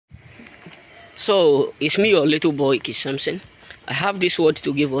So, it's me, your little boy, Kis Samson. I have this word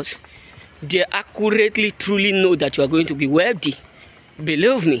to give us. They accurately, truly know that you are going to be wealthy.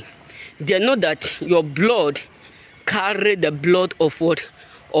 Believe me. They know that your blood carry the blood of what?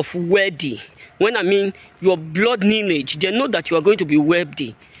 Of wealthy. When I mean your blood lineage, they know that you are going to be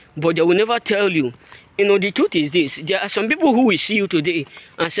wealthy. But they will never tell you. You know, the truth is this. There are some people who will see you today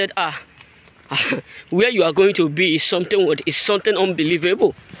and said, where you are going to be is something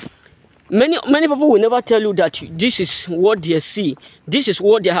unbelievable. Many people will never tell you that this is what they see. This is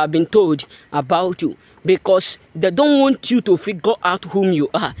what they have been told about you. Because they don't want you to figure out whom you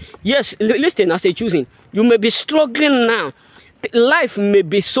are. Yes, listen, as a choosing, you may be struggling now. Life may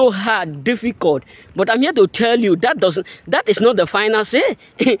be so hard, difficult, but I'm here to tell you that is not the final say.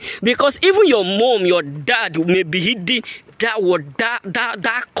 Because even your mom, your dad may be hidden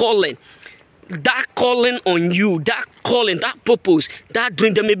that calling on you, that calling, that purpose, that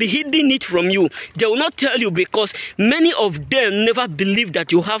dream. They may be hiding it from you. They will not tell you because many of them never believe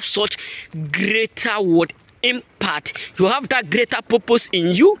that you have such greater impact. You have that greater purpose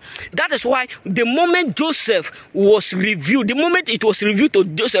in you. That is why the moment Joseph was revealed, the moment it was revealed to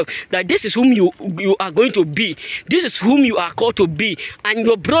Joseph that this is whom you are going to be, this is whom you are called to be, and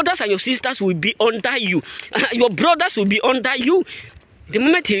your brothers and your sisters will be under you. Your brothers will be under you. The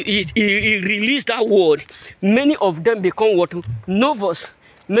moment he released that word, many of them become nervous.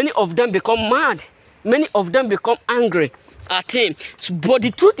 Many of them become mad. Many of them become angry at him. But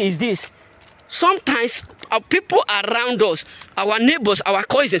the truth is this. Sometimes our people around us, our neighbors, our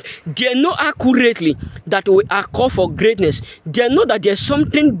cousins, they know accurately that we are called for greatness. They know that there's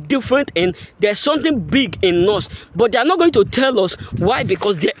something different and there's something big in us. But they're not going to tell us why,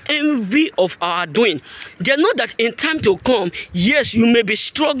 because they envy of our doing. They know that in time to come, yes, you may be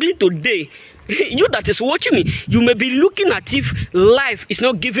struggling today. You that is watching me, you may be looking at if life is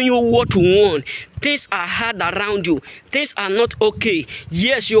not giving you what you want. Things are hard around you. Things are not okay.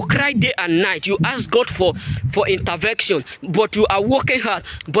 Yes, you cry day and night. You ask God for intervention, but you are working hard.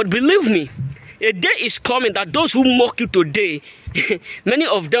 But believe me, a day is coming that those who mock you today, many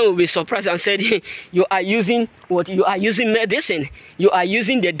of them will be surprised and said, you are using what? You are using medicine. You are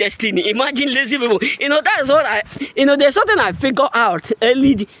using the destiny. Imagine lazy people. You know, that is what there's something I figured out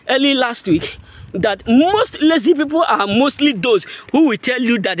early last week. That most lazy people are mostly those who will tell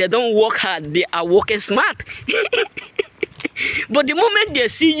you that they don't work hard, they are working smart. But the moment they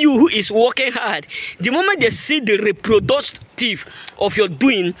see you who is working hard, the moment they see the reproductive of your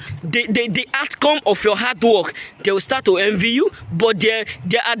doing, the outcome of your hard work, they will start to envy you. But they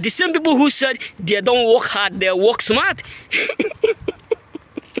are the same people who said they don't work hard, they work smart.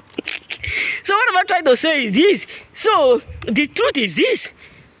 So what am I trying to say is this. So the truth is this.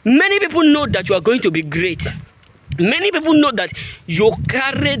 Many people know that you are going to be great. Many people know that you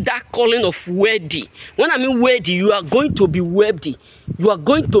carry that calling of worthy. When I mean worthy, you are going to be worthy. You are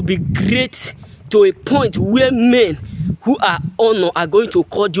going to be great to a point where men who are honored are going to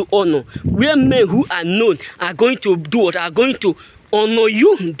call you honor. Where men who are known are going to do what? Are going to honor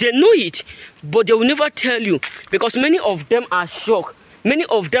you. They know it, but they will never tell you because many of them are shocked. Many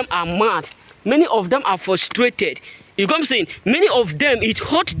of them are mad. Many of them are frustrated. You know what I'm saying? Many of them, it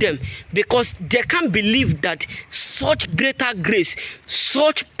hurt them because they can't believe that such greater grace,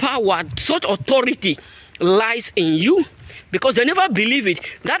 such power, such authority lies in you. Because they never believe it.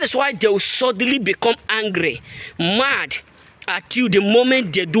 That is why they will suddenly become angry, mad at you the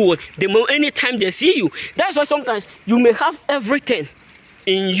moment they do it, anytime they see you. That's why sometimes you may have everything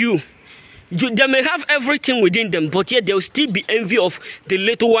in you. They may have everything within them, but yet they will still be envy of the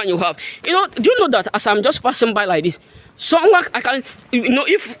little one you have. You know, do you know that as I'm just passing by like this, someone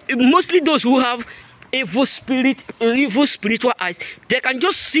if mostly those who have evil spiritual eyes, they can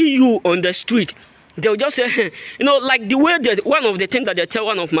just see you on the street. They'll just say, like the way that one of the things that they tell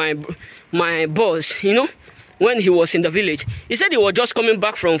one of my boss, when he was in the village, he said he was just coming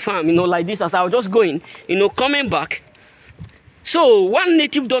back from farm, like this, as I was just going, coming back. So one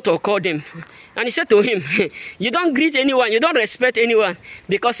native doctor called him and he said to him, you don't greet anyone, you don't respect anyone,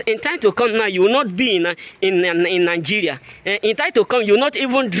 because in time to come now, you will not be in Nigeria. In time to come, you will not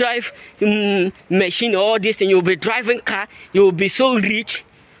even drive machine or all this thing. You will be driving car, you will be so rich.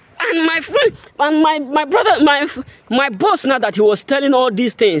 And my friend, and my brother, my boss, now that he was telling all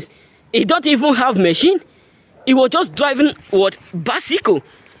these things, he don't even have machine. He was just driving bicycle.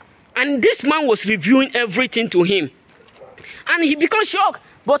 And this man was reviewing everything to him. And he becomes shocked.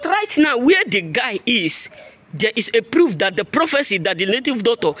 But right now, where the guy is, there is a proof that the prophecy that the native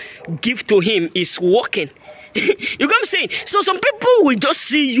doctor give to him is working. You know what I'm saying? So some people will just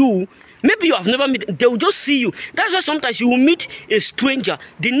see you Maybe you have never met, they will just see you. That's why sometimes you will meet a stranger.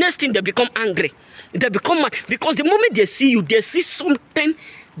 The next thing, they become angry. They become mad. Because the moment they see you, they see something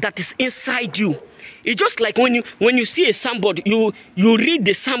that is inside you. It's just like when you see a signboard, you read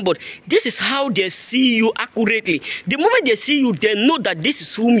the signboard. This is how they see you accurately. The moment they see you, they know that this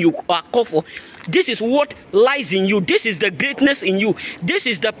is whom you are called for. This is what lies in you. This is the greatness in you. This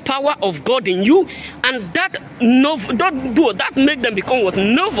is the power of God in you. And that make them become what?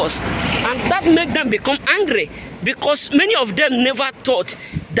 Nervous. And that make them become angry. Because many of them never thought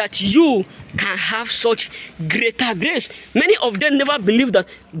that you can have such greater grace. Many of them never believe that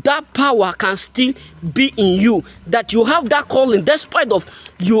that power can still be in you. That you have that calling despite of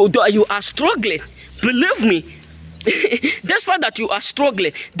you are struggling. Believe me. Despite that you are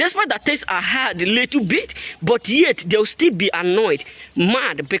struggling, despite that things are hard a little bit, but yet they'll still be annoyed,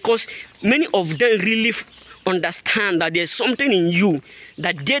 mad, because many of them really understand that there's something in you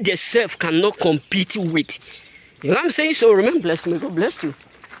that they themselves cannot compete with. You know what I'm saying? So remain blessed. May God bless you.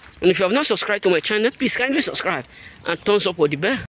 And if you have not subscribed to my channel, please kindly subscribe and thumbs up on the bell.